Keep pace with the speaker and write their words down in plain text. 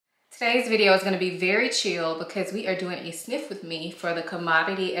Today's video is going to be very chill because we are doing a sniff with me for the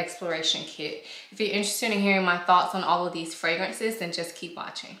commodity exploration kit. If you're interested in hearing my thoughts on all of these fragrances, then just keep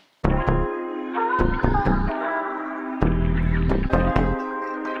watching.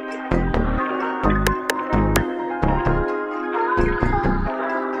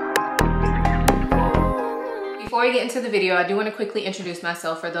 Before we get into the video, I do want to quickly introduce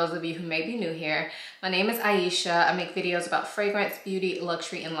myself for those of you who may be new here. My name is Ayesha. I make videos about fragrance, beauty,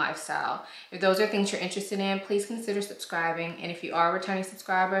 luxury, and lifestyle. If those are things you're interested in, please consider subscribing. And if you are a returning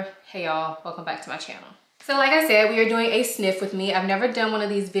subscriber, hey y'all, welcome back to my channel. So like I said, we are doing a sniff with me. I've never done one of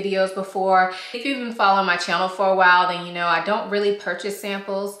these videos before. If you've been following my channel for a while, then you know I don't really purchase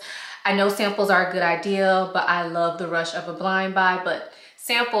samples. I know samples are a good idea, but I love the rush of a blind buy, but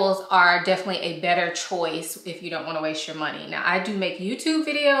samples are definitely a better choice if you don't want to waste your money. Now, I do make YouTube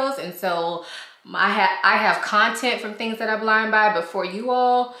videos, and so I have content from things that I blind buy, but for you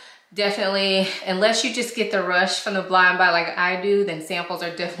all, definitely, unless you just get the rush from the blind buy like I do, then samples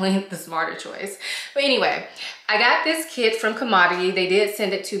are definitely the smarter choice. But anyway, I got this kit from Commodity. They did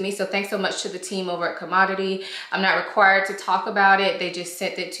send it to me, so thanks so much to the team over at Commodity. I'm not required to talk about it. They just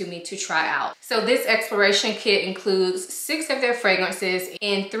sent it to me to try out. So this exploration kit includes 6 of their fragrances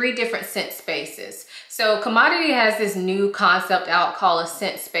in 3 different scent spaces. So Commodity has this new concept out called a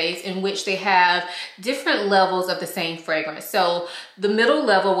scent space, in which they have different levels of the same fragrance. So the middle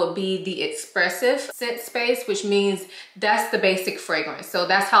level would be the expressive scent space, which means that's the basic fragrance. So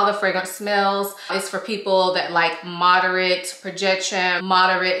that's how the fragrance smells. It's for people that like moderate projection,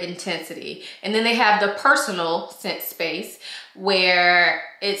 moderate intensity. And then they have the personal scent space, where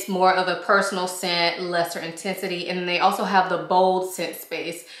it's more of a personal scent, lesser intensity. And then they also have the bold scent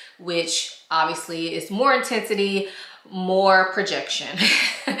space, which obviously is more intensity, more projection.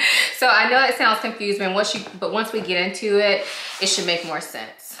 So I know it sounds confusing, but once we get into it, it should make more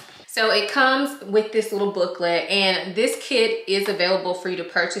sense. So it comes with this little booklet, and this kit is available for you to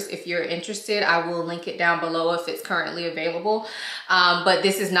purchase if you're interested. I will link it down below if it's currently available. But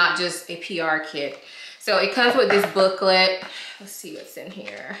this is not just a PR kit. So it comes with this booklet. Let's see what's in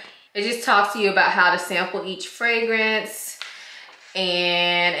here. It just talks to you about how to sample each fragrance,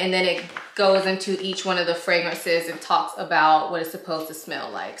 and then it goes into each one of the fragrances and talks about what it's supposed to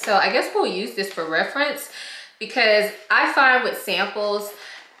smell like. So I guess we'll use this for reference, because I find with samples,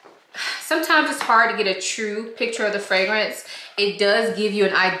 sometimes it's hard to get a true picture of the fragrance. It does give you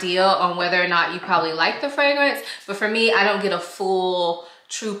an idea on whether or not you probably like the fragrance, but for me, I don't get a full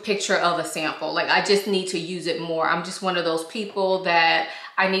true picture of a sample. Like, I just need to use it more. I'm just one of those people that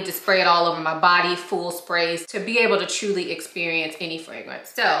I need to spray it all over my body, full sprays, to be able to truly experience any fragrance.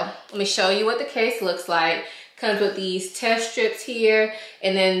 So let me show you what the case looks like. Comes with these test strips here,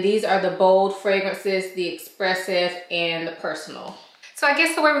 and then these are the bold fragrances, the expressive, and the personal. So I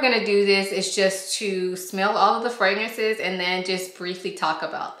guess the way we're gonna do this is just to smell all of the fragrances and then just briefly talk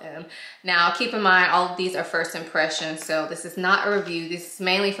about them. Now, keep in mind, all of these are first impressions, so this is not a review. This is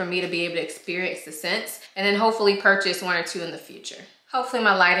mainly for me to be able to experience the scents and then hopefully purchase 1 or 2 in the future. Hopefully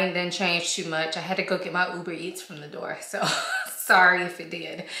my lighting didn't change too much. I had to go get my Uber Eats from the door, so sorry if it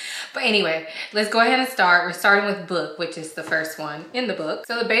did. But anyway, let's go ahead and start. We're starting with Book, which is the first one in the book.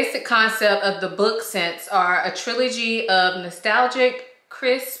 So the basic concept of the Book scents are a trilogy of nostalgic,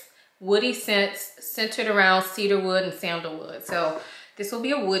 crisp, woody scents centered around cedarwood and sandalwood. So this will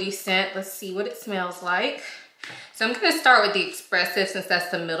be a woody scent. Let's see what it smells like. So I'm gonna start with the expressive, since that's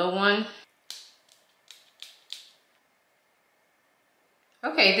the middle one.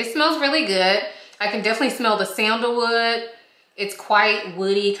 Okay, this smells really good. I can definitely smell the sandalwood. It's quite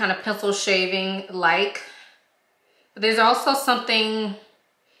woody, kind of pencil shaving like. But there's also something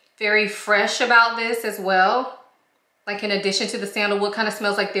very fresh about this as well. Like, in addition to the sandalwood, kind of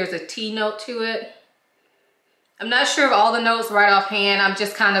smells like there's a tea note to it. I'm not sure of all the notes right offhand. I'm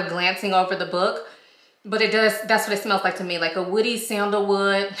just kind of glancing over the book. But it does, that's what it smells like to me, like a woody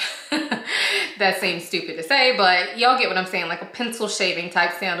sandalwood. That seems stupid to say, but y'all get what I'm saying, like a pencil shaving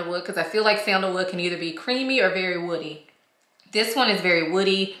type sandalwood, because I feel like sandalwood can either be creamy or very woody. This one is very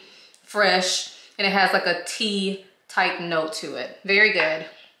woody, fresh, and it has like a tea type note to it. Very good.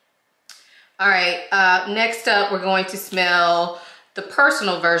 All right, next up, we're going to smell the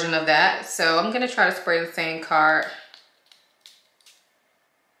personal version of that. So I'm gonna try to spray the same card.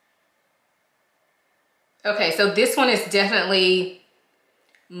 Okay, so this one is definitely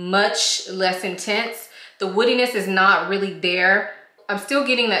much less intense. The woodiness is not really there. I'm still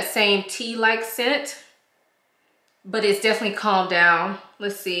getting that same tea-like scent, but it's definitely calmed down.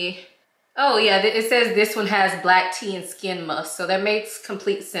 Let's see. Oh yeah, it says this one has black tea and skin musk, so that makes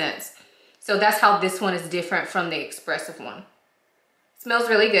complete sense. So that's how this one is different from the expressive one. Smells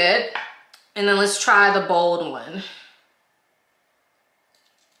really good. And then let's try the bold one.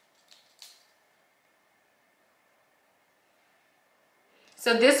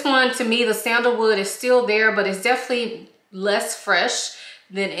 So this one, to me, the sandalwood is still there, but it's definitely less fresh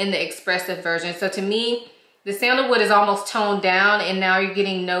than in the expressive version. So to me, the sandalwood is almost toned down, and now you're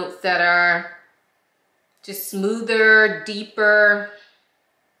getting notes that are just smoother, deeper.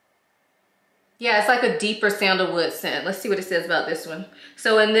 Yeah, it's like a deeper sandalwood scent. Let's see what it says about this one.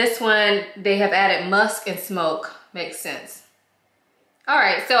 So in this one, they have added musk and smoke. Makes sense. All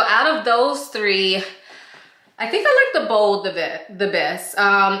right, so out of those three, I think I like the bold the best.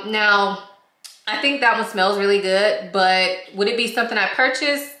 Now, I think that one smells really good, but would it be something I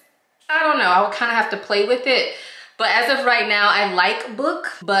purchase? I don't know. I would kind of have to play with it. But as of right now, I like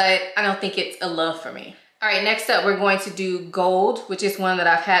Book, but I don't think it's a love for me. All right, next up, we're going to do Gold, which is one that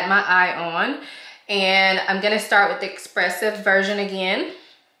I've had my eye on. And I'm gonna start with the expressive version again.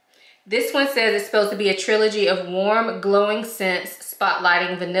 This one says it's supposed to be a trilogy of warm, glowing scents,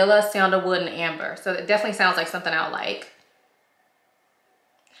 spotlighting vanilla, sandalwood, and amber. So it definitely sounds like something I like.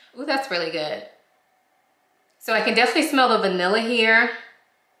 Ooh, that's really good. So I can definitely smell the vanilla here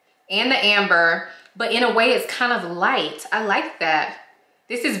and the amber, but in a way it's kind of light. I like that.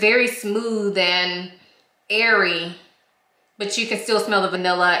 This is very smooth and airy, but you can still smell the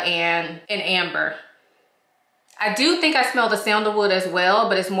vanilla and amber. I do think I smell the sandalwood as well,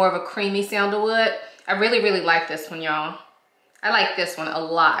 but it's more of a creamy sandalwood. I really, really like this one, y'all. I like this one a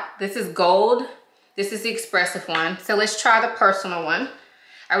lot. This is Gold. This is the expressive one. So let's try the personal one.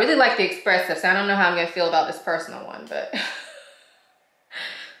 I really like the expressive, so I don't know how I'm gonna feel about this personal one, but.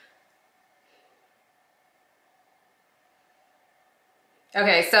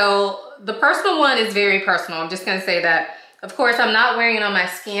 Okay, so the personal one is very personal. I'm just gonna say that. Of course, I'm not wearing it on my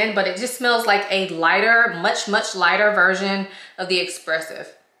skin, but it just smells like a lighter, much, much lighter version of the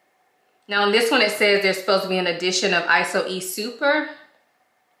expressive. Now in this one, it says there's supposed to be an addition of ISO E Super.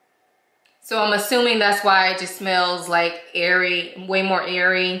 So I'm assuming that's why it just smells like airy, way more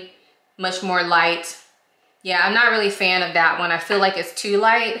airy, much more light. Yeah, I'm not really a fan of that one. I feel like it's too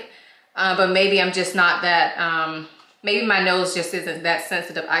light, but maybe I'm just not that, maybe my nose just isn't that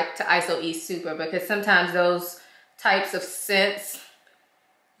sensitive to ISO E Super, because sometimes those types of scents,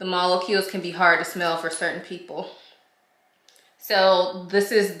 the molecules can be hard to smell for certain people. So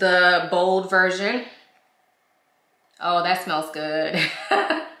this is the bold version. Oh, that smells good.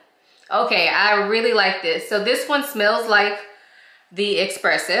 Okay, I really like this. So this one smells like the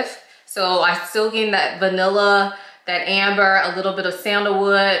expressive. So I'm still getting that vanilla, that amber, a little bit of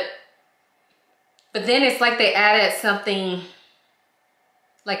sandalwood. But then it's like they added something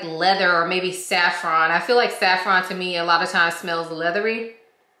like leather or maybe saffron. I feel like saffron to me a lot of times smells leathery.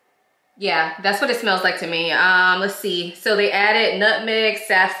 Yeah, that's what it smells like to me. Let's see. So they added nutmeg,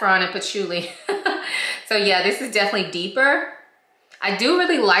 saffron, and patchouli. So yeah, this is definitely deeper. I do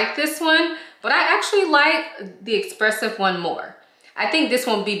really like this one, but I actually like the expressive one more. I think this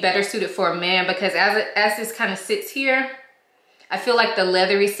one would be better suited for a man, because as this kind of sits here, I feel like the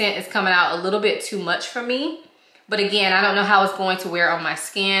leathery scent is coming out a little bit too much for me. But again, I don't know how it's going to wear on my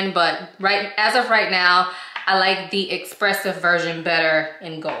skin, but as of right now, I like the expressive version better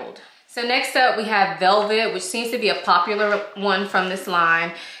in Gold. So next up we have Velvet, which seems to be a popular one from this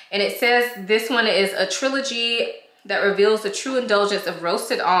line. And it says this one is a trilogy that reveals the true indulgence of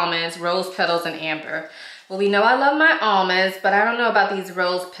roasted almonds, rose petals, and amber. Well, we know I love my almonds, but I don't know about these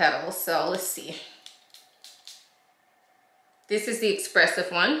rose petals, so let's see. This is the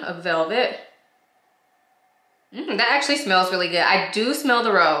expressive one of Velvet. That actually smells really good. I do smell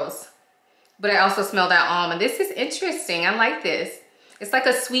the rose, but I also smell that almond. This is interesting. I like this. It's like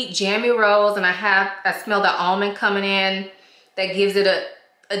a sweet jammy rose, and I smell the almond coming in. That gives it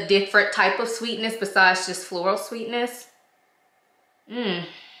a different type of sweetness besides just floral sweetness. And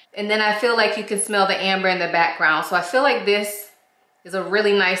then I feel like you can smell the amber in the background. So I feel like this is a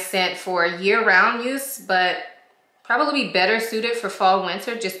really nice scent for year-round use, but probably be better suited for fall,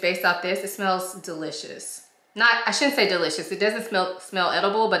 winter just based off this. It smells delicious. I shouldn't say delicious. It doesn't smell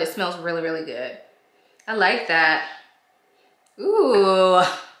edible, but it smells really, really good. I like that. Ooh.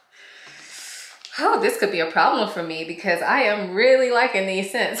 Oh, this could be a problem for me because I am really liking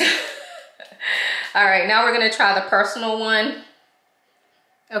these scents. All right, now we're gonna try the personal one.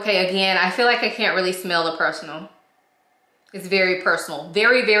 Okay, again, I feel like I can't really smell the personal. It's very personal.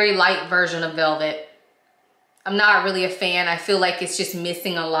 Very, very light version of Velvet. I'm not really a fan. I feel like it's just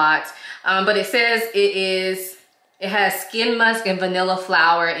missing a lot. But it says it has skin musk and vanilla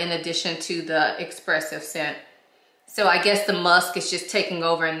flower in addition to the expressive scent. So I guess the musk is just taking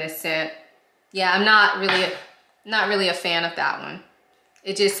over in this scent. Yeah, I'm not really a fan of that one.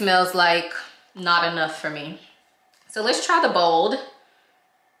 it just smells like not enough for me. So let's try the bold.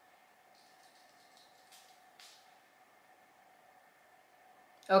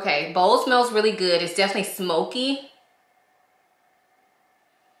 Okay, bold smells really good. It's definitely smoky.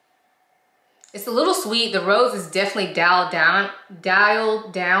 It's a little sweet. The rose is definitely dialed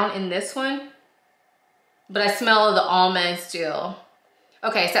down in this one. But I smell the almond still.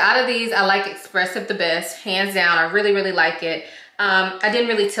 Okay, so out of these, I like Expressive the best, hands down. I really, really like it. I didn't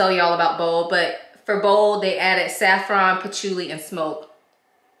really tell y'all about bold, but for bold, they added saffron, patchouli, and smoke.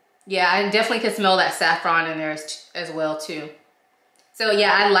 Yeah, I definitely can smell that saffron in there as well too. So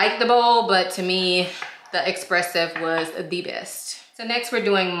yeah, I like the bold, but to me, the Expressive was the best. So next we're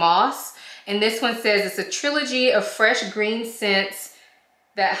doing moss. And this one says it's a trilogy of fresh green scents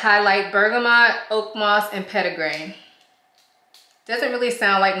that highlight bergamot, oak moss, and petitgrain. Doesn't really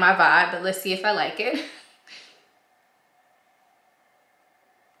sound like my vibe, but let's see if I like it.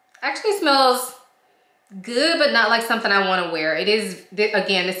 Actually smells good, but not like something I want to wear. It is,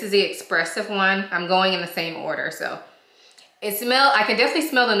 again, this is the Expressive one. I'm going in the same order, so. I can definitely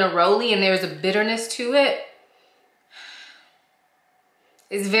smell the neroli, and there's a bitterness to it.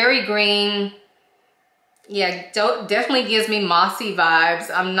 It's very green. Yeah, definitely gives me mossy vibes.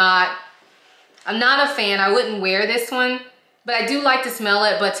 I'm not a fan. I wouldn't wear this one. But I do like to smell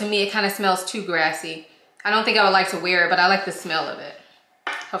it, but to me it kind of smells too grassy. I don't think I would like to wear it, but I like the smell of it.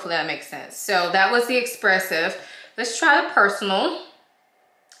 Hopefully that makes sense. So that was the Expressive. Let's try the Personal.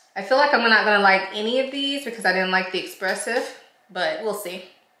 I feel like I'm not gonna like any of these because I didn't like the Expressive, but we'll see.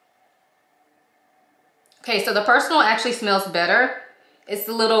 Okay, so the Personal actually smells better. It's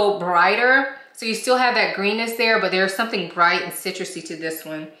a little brighter. So you still have that greenness there, but there's something bright and citrusy to this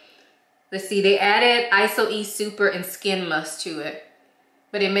one. Let's see, they added ISO-E Super and Skin Musk to it.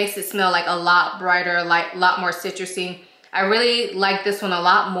 But it makes it smell like a lot brighter, like a lot more citrusy. I really like this one a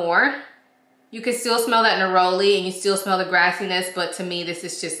lot more. You can still smell that neroli and you still smell the grassiness, but to me this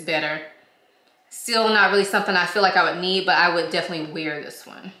is just better. Still not really something I feel like I would need, but I would definitely wear this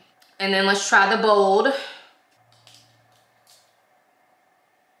one. And then let's try the bold.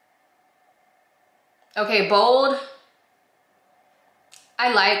 Okay, bold.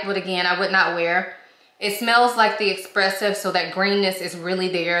 I like, but again, I would not wear. It smells like the Expressive, so that greenness is really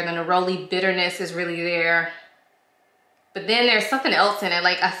there. The neroli bitterness is really there. But then there's something else in it.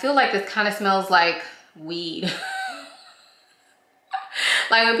 Like, I feel like this kind of smells like weed.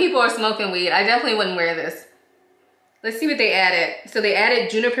 Like when people are smoking weed, I definitely wouldn't wear this. Let's see what they added. So they added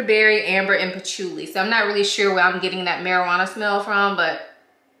juniper berry, amber, and patchouli. So I'm not really sure where I'm getting that marijuana smell from, but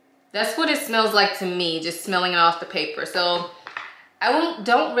that's what it smells like to me, just smelling it off the paper. So I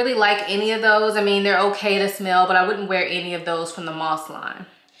don't really like any of those. I mean, they're okay to smell, but I wouldn't wear any of those from the Moss line.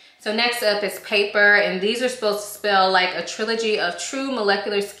 So next up is Paper, and these are supposed to smell like a trilogy of true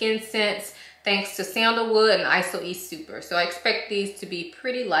molecular skin scents thanks to sandalwood and ISO-E Super. So I expect these to be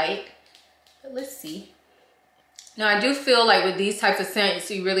pretty light, but let's see. Now I do feel like with these types of scents,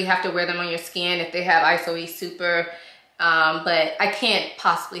 you really have to wear them on your skin if they have ISO-E Super, but I can't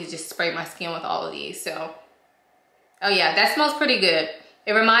possibly just spray my skin with all of these, so. Oh yeah, that smells pretty good.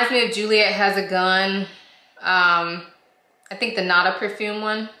 It reminds me of Juliet Has a Gun. I think the Nada perfume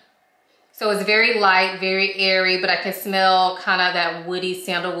one. So it's very light, very airy, but I can smell kind of that woody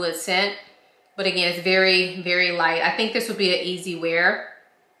sandalwood scent. But again, it's very, very light. I think this would be an easy wear,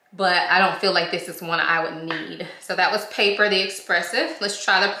 but I don't feel like this is one I would need. So that was Paper, the Expressive. Let's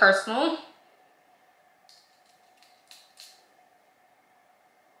try the Personal.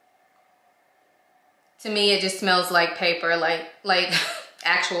 To me, it just smells like paper, like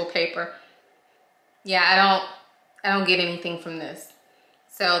actual paper. Yeah, I don't get anything from this.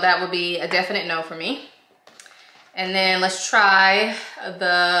 So that would be a definite no for me. And then let's try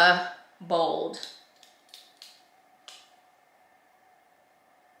the Bold.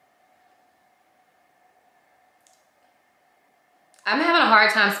 I'm having a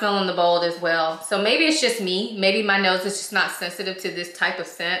hard time smelling the Bold as well. So maybe it's just me. Maybe my nose is just not sensitive to this type of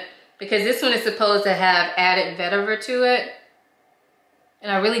scent, because this one is supposed to have added vetiver to it.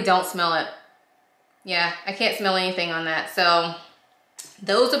 And I really don't smell it. Yeah, I can't smell anything on that. So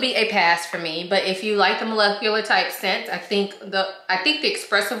those will be a pass for me. But if you like the molecular type scent, I think the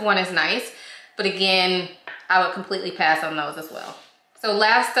Expressive one is nice. But again, I would completely pass on those as well. So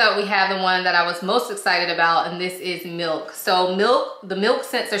last up, we have the one that I was most excited about, and this is Milk. So the Milk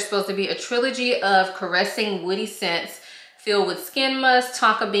scents are supposed to be a trilogy of caressing woody scents filled with skin musk,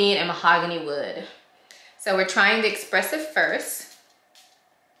 tonka bean, and mahogany wood. So we're trying the Expressive first.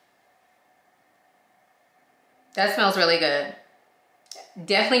 That smells really good.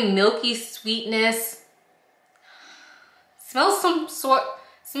 Definitely milky sweetness. Smells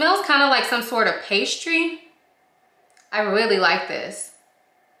kind of like some sort of pastry. I really like this.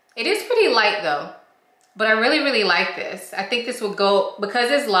 It is pretty light though, but I really like this. I think this will go,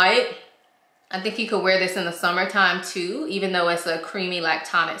 because it's light, I think you could wear this in the summertime too, even though it's a creamy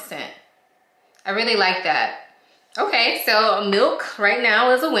lactonic scent. I really like that. Okay, so Milk right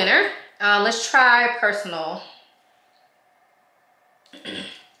now is a winner. Let's try Personal.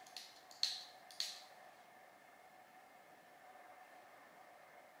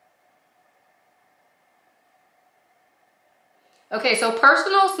 Okay, so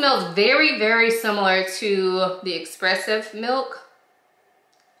Personal smells very similar to the Expressive Milk,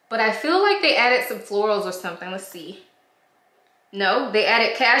 but I feel like they added some florals or something. Let's see. No, they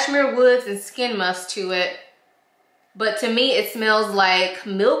added cashmere woods and skin musk to it. But to me, it smells like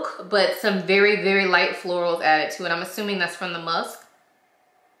milk, but some very light florals added to it. I'm assuming that's from the musk.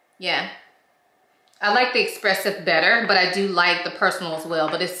 Yeah. I like the Expressive better, but I do like the Personal as well,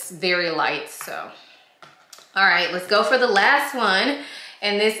 but it's very light, so. All right, let's go for the last one.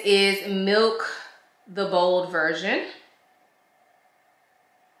 And this is Milk, the bold version.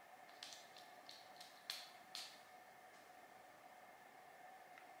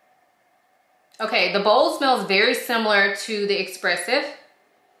 Okay, the bold smells very similar to the Expressive,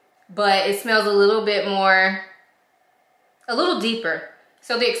 but it smells a little bit more, a little deeper.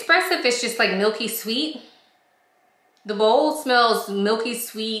 So the Expressive is just like milky sweet. The bold smells milky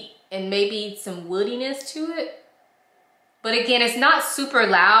sweet and maybe some woodiness to it. But again, it's not super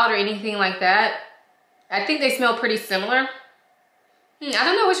loud or anything like that. I think they smell pretty similar. I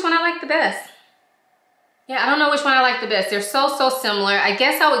don't know which one I like the best. Yeah, I don't know which one I like the best. They're so similar. I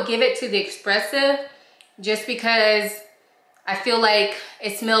guess I would give it to the Expressive just because I feel like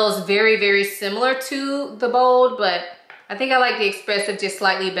it smells very similar to the bold, but I think I like the Expressive just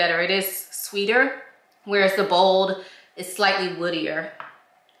slightly better. It is sweeter, whereas the bold is slightly woodier.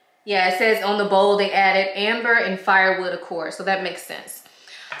 Yeah, it says on the bold they added amber and firewood accord, so that makes sense.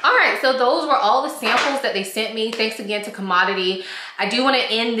 All right, so those were all the samples that they sent me. Thanks again to Commodity. I do want to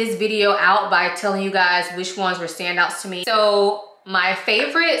end this video out by telling you guys which ones were standouts to me. So my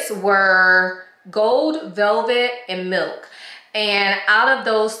favorites were Gold, Velvet, and Milk. And out of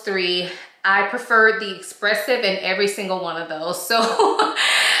those three, I preferred the Expressive in every single one of those. So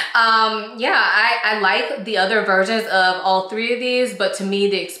yeah, I like the other versions of all three of these, but to me,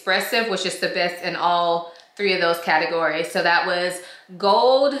 the Expressive was just the best in all three of those categories. So that was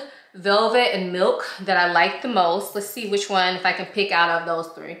Gold, Velvet, and Milk that I liked the most. Let's see which one, if I can pick out of those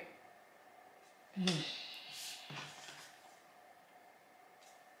three.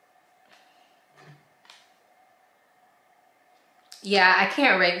 Yeah, I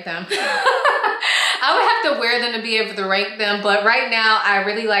can't rank them. I would have to wear them to be able to rank them, but right now I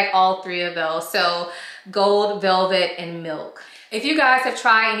really like all three of those. So Gold, Velvet, and Milk. If you guys have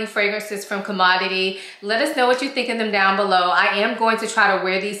tried any fragrances from Commodity, let us know what you think of them down below. I am going to try to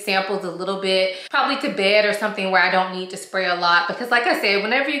wear these samples a little bit, probably to bed or something where I don't need to spray a lot, because like I said,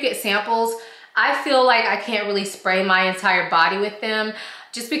 whenever you get samples, I feel like I can't really spray my entire body with them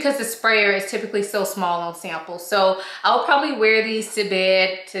just because the sprayer is typically so small on samples. So I'll probably wear these to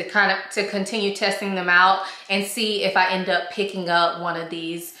bed to continue testing them out and see if I end up picking up one of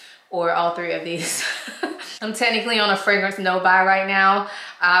these or all three of these. I'm technically on a fragrance no buy right now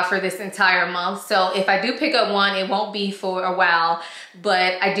for this entire month. So if I do pick up one, it won't be for a while,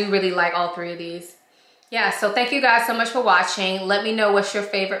 but I do really like all three of these. Yeah, so thank you guys so much for watching. Let me know what's your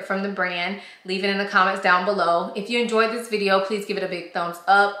favorite from the brand. Leave it in the comments down below. If you enjoyed this video, please give it a big thumbs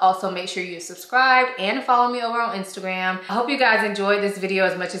up. Also, make sure you're subscribed and follow me over on Instagram. I hope you guys enjoyed this video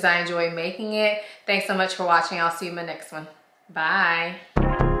as much as I enjoyed making it. Thanks so much for watching. I'll see you in my next one. Bye.